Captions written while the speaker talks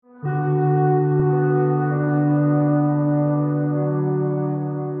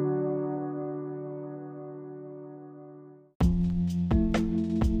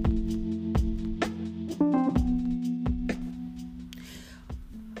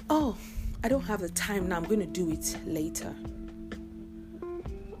Oh, I don't have the time now. I'm going to do it later.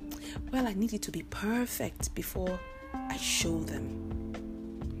 Well, I need it to be perfect before I show them.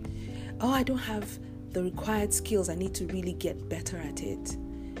 Oh, I don't have the required skills. I need to really get better at it,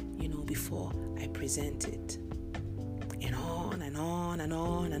 before I present it. And on and on and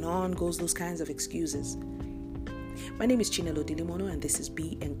on and on goes those kinds of excuses. My name is Chinelo Dilimono, and this is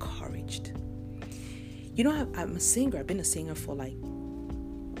Be Encouraged. I'm a singer. I've been a singer for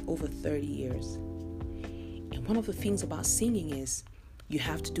over 30 years. And one of the things about singing is you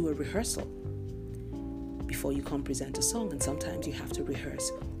have to do a rehearsal before you come present a song. And sometimes you have to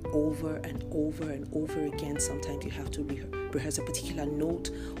rehearse over and over and over again. Sometimes you have to rehearse a particular note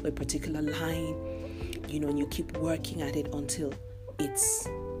or a particular line, and you keep working at it until it's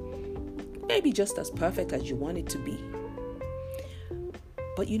maybe just as perfect as you want it to be.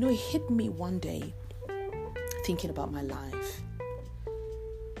 But it hit me one day thinking about my life.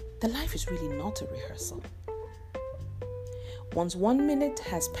 The life is really not a rehearsal. Once 1 minute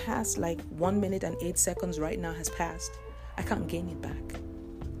has passed, 1 minute and 8 seconds right now has passed, I can't gain it back.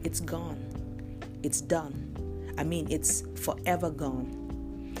 It's gone. It's done. It's forever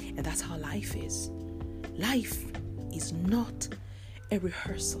gone. And that's how life is. Life is not a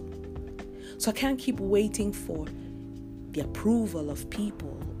rehearsal. So I can't keep waiting for the approval of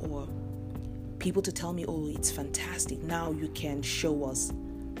people or people to tell me, oh, it's fantastic. Now you can show us.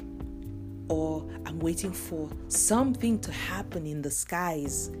 Or I'm waiting for something to happen in the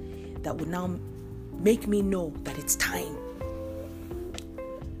skies that would now make me know that it's time.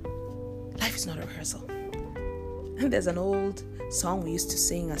 Life is not a rehearsal. And there's an old song we used to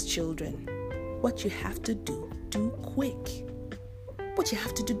sing as children. What you have to do quick. What you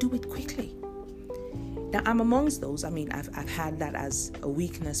have to do it quickly. Now, I'm amongst those. I've had that as a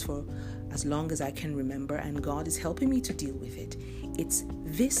weakness for as long as I can remember, and God is helping me to deal with it. It's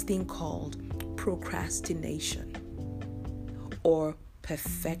this thing called procrastination or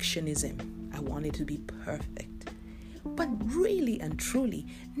perfectionism. I want it to be perfect. But really and truly,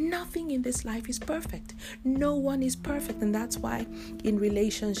 nothing in this life is perfect. No one is perfect. And that's why in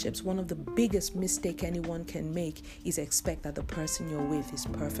relationships, one of the biggest mistakes anyone can make is expect that the person you're with is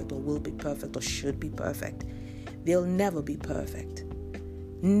perfect or will be perfect or should be perfect. They'll never be perfect.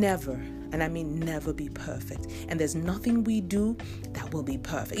 Never. And I mean never be perfect. And there's nothing we do that will be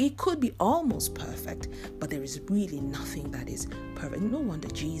perfect. It could be almost perfect, but there is really nothing that is perfect. No wonder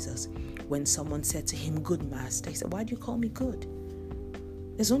Jesus, when someone said to him, "Good master," he said, "Why do you call me good?"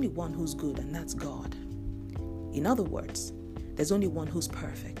 There's only one who's good, and that's God. In other words, there's only one who's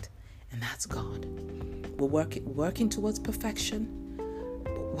perfect, and that's God. We're working towards perfection.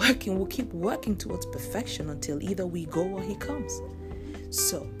 We'll keep working towards perfection until either we go or he comes.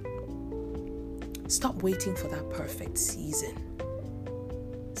 So, stop waiting for that perfect season.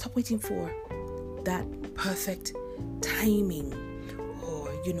 Stop waiting for that perfect timing or,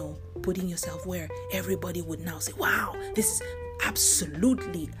 putting yourself where everybody would now say, wow, this is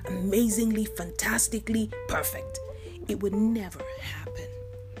absolutely, amazingly, fantastically perfect. It would never happen.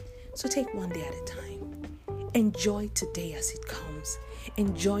 So take one day at a time. Enjoy today as it comes.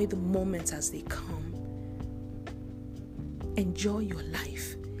 Enjoy the moments as they come. Enjoy your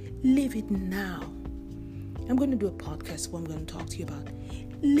life. Live it now. I'm going to do a podcast where I'm going to talk to you about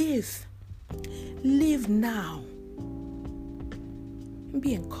live. Live now. And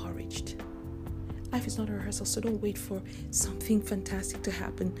be encouraged. Life is not a rehearsal, so don't wait for something fantastic to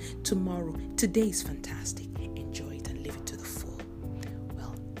happen tomorrow. Today is fantastic. Enjoy it and live it to the full.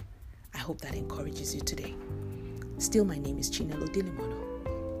 Well, I hope that encourages you today. Still, my name is Chinelo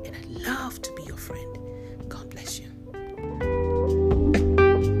Dilimono, and I'd love to be your friend. God bless you.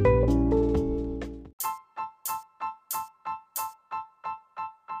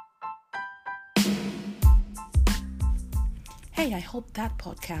 Hey, I hope that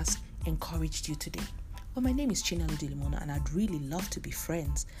podcast encouraged you today. Well, my name is Chinelo Dilimono, and I'd really love to be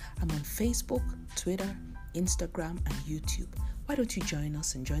friends. I'm on Facebook, Twitter, Instagram, and YouTube. Why don't you join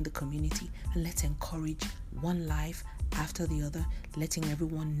us and join the community, and let's encourage one life after the other, letting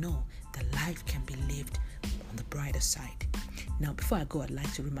everyone know that life can be lived on the brighter side. Now, before I go, I'd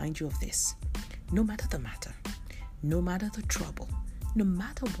like to remind you of this. No matter the matter, no matter the trouble, no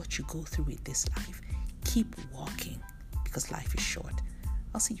matter what you go through in this life, keep walking, because life is short.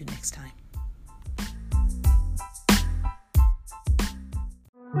 I'll see you next time.